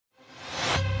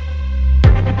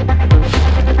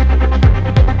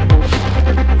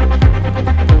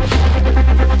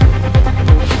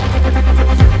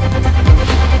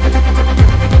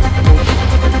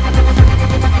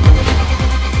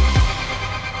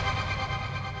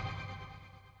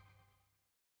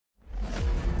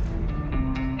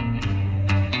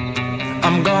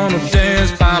I'm gonna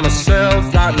dance by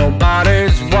myself like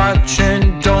nobody's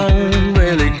watching. Don't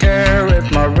really care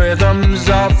if my rhythm's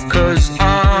off, 'cause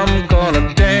I'm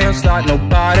gonna dance like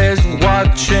nobody's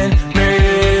watching me.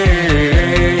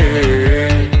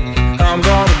 I'm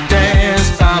gonna dance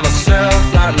by myself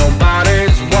like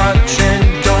nobody's watching.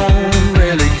 Don't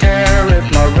really care if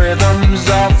my rhythm's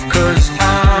off, 'cause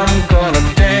I'm gonna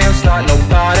dance like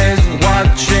nobody's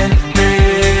watching me.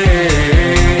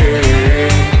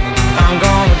 I'm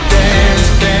gonna dance,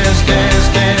 dance, dance,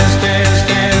 dance, dance,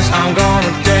 dance. I'm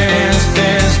gonna dance,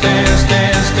 dance, dance,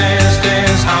 dance, dance,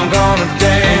 dance. I'm gonna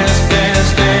dance, dance,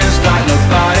 dance like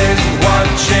nobody's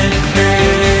watching me.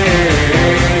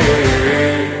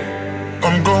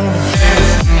 I'm gonna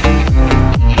dance.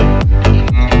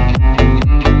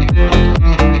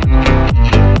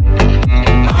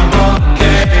 I'm gonna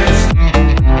dance.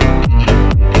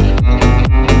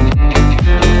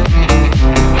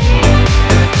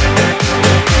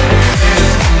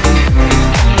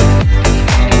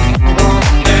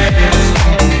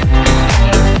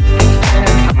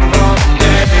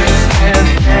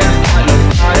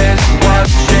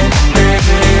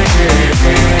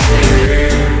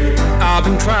 I've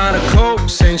been trying to cope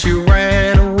since you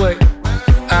ran away.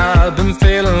 I've been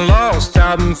feeling lost,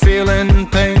 I've been feeling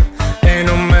pain. And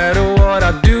no matter what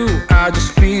I do, I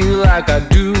just feel like I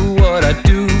do what I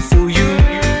do for you.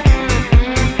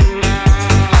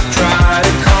 I tried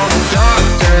to call the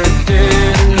doctor, it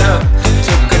didn't help.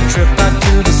 Took a trip out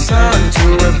to the sun to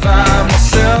revive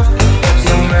myself. But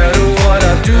no matter what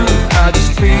I do, I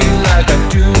just feel like I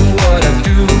do what I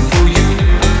do for you.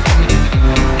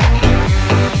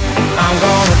 I'm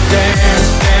gonna dance,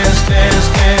 dance, dance,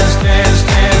 dance, dance,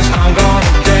 dance. I'm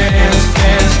gonna dance,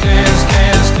 dance, dance,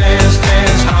 dance, dance,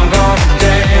 dance. I'm gonna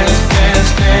dance, dance,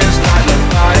 dance like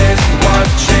nobody's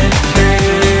watching me.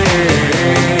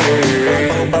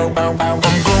 I'm gonna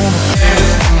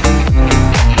dance.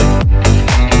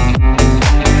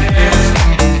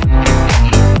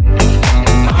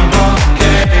 I'm gonna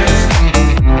dance.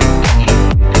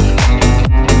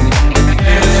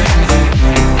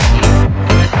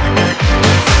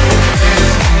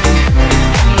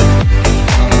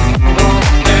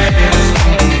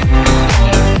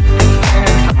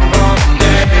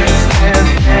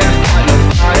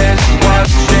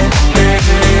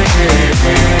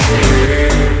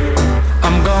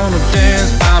 I'm gonna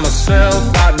dance by myself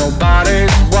like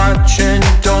nobody's watching.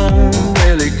 Don't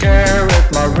really care if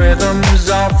my rhythm's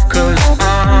off, 'cause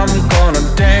I'm gonna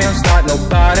dance like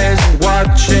nobody's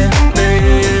watching me.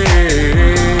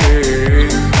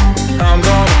 I'm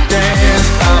gonna dance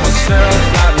by myself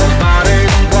like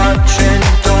nobody's watching.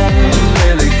 Don't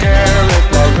really care if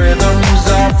my rhythm's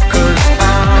off, 'cause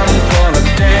I'm gonna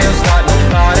dance like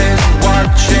nobody's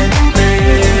watching me.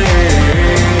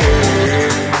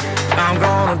 I'm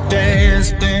gonna dance,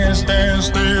 dance, dance,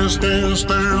 dance, dance,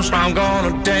 dance. I'm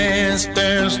gonna dance,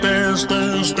 dance, dance,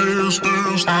 dance, dance,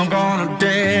 dance. I'm gonna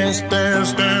dance,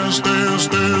 dance, dance, dance,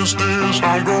 dance, dance.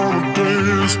 I'm gonna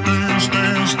dance, dance,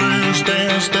 dance, dance,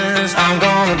 dance, dance. I'm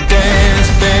gonna dance,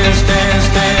 dance, dance,